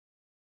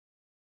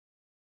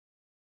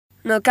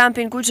Në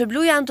kampin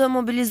Kuqeblu janë të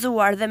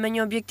mobilizuar dhe me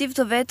një objektiv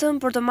të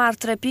vetëm për të marrë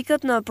 3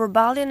 pikët në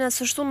përballjen e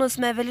së Shtunës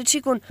me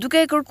Velecikun,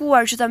 duke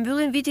kërkuar që ta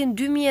mbyllin vitin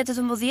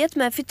 2018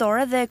 me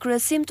fitore dhe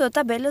kryesim të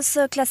tabelës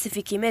së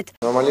klasifikimit.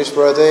 Normalisht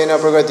për atë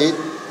jena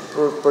përgatit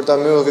për ta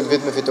mbyllur këtë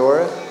vit me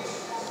fitore.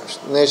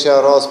 Është neshja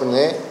rras për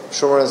ne,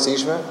 shumë e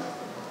rëndësishme.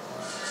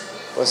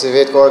 Pasi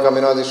vetë ka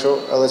kampionati kështu,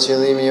 edhe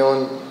qëllimi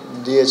jonë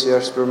dihet që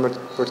është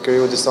për të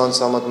krijuar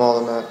distancë sa më të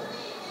madhe me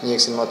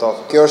njëksin më të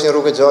afërt. Kjo është një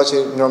rrugë e gjatë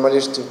që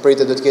normalisht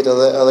pritet do të ketë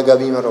edhe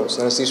gabime rrugës.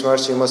 E rëndësishme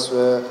është që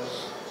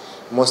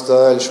mos të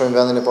lëshojmë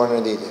vendin e parë në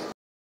renditje.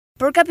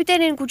 Për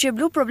kapitenin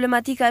Kuqeblu,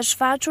 problematika është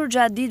shfaqur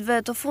gjatë ditëve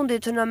të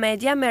fundit në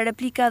media me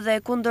replika dhe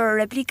kundër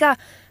replika,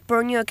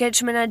 por një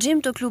keq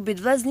menaxhim të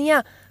klubit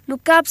Vllaznia nuk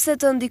ka pse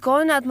të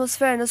ndikojnë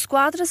atmosferën e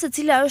skuadrës, e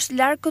cila është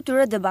larg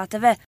këtyre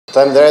debateve.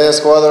 Tajmë drejtën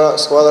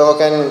skuadra ka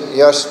kanë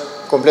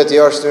komplet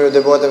jashtë këtyre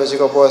debateve që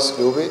ka pas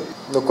klubi.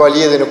 Nuk ka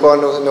lidhje,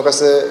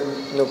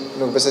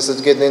 nuk besoj se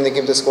të ketë në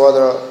ndikim të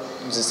skuadra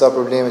disa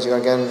probleme që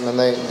kanë qenë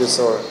mendoj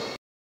dytësore.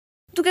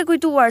 Duke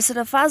kujtuar se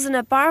në fazën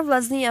e parë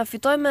Vllaznia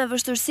fitoi me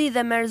vështirësi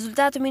dhe me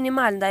rezultate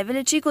minimal ndaj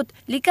Velecikut,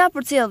 lika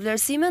përcjell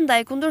vlerësime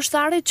ndaj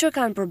kundërshtarit që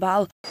kanë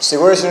përballë.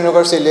 Sigurisht nuk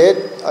është i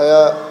lehtë,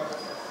 ajo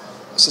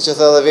siç e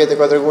tha edhe vetë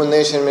ka treguar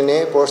neshën me ne,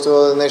 por ashtu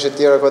edhe neshët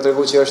tjera ka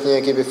treguar që është një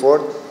ekip i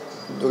fortë,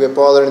 duke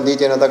parë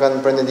renditjen ata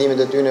kanë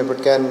pretendimet e tyre për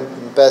të qenë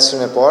në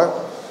 5-shën e parë.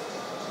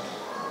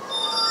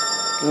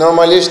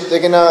 Normalisht e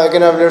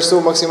kena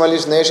vlerësuar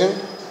maksimalisht neshën,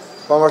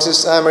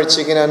 pavarësisht emrit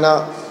që kena na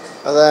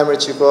edhe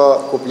emrit që ka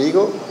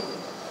Kupliku,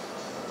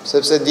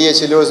 sepse dihet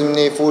që lozim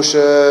një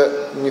fushë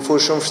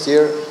shumë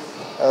vështirë,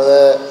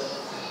 edhe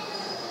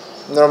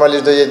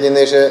normalisht do jetë një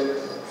neshë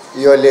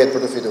jo lehtë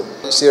për të fituar.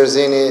 Si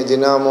Erzeni,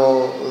 Dinamo,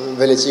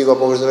 Veleciku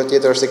apo çdo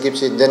tjetër është ekip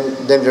që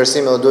den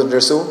vlerësime dhe duhet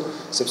vlerësu,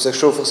 sepse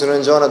kështu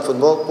funksionojnë gjanat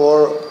futboll, por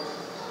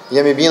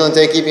jam i bindur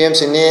te ekipi jem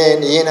se ne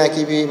jena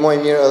ekipi më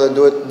i mirë edhe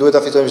duhet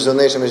ta fitojmë çdo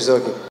neshë me çdo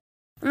ekip.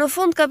 Në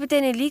fund,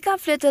 kapiteni Lika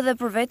flet edhe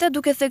për vete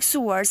duke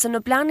theksuar se në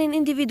planin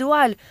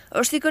individual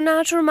është i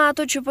kënaqur me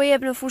ato që po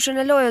jep në fushën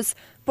e lojës,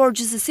 por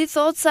gjithsesi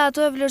thotë se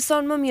ato e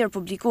vlerëson më mirë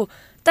publiku.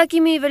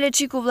 Takimi i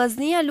Veleciku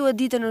Vllaznia luhet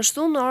ditën në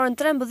Shtunë në orën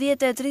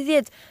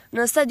 13:30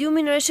 në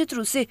stadiumin Reshit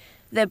Rusi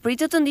dhe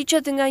pritet të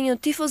ndiqet nga një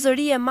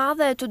tifozëri e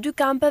madhe e të dy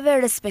kampeve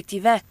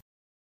respektive.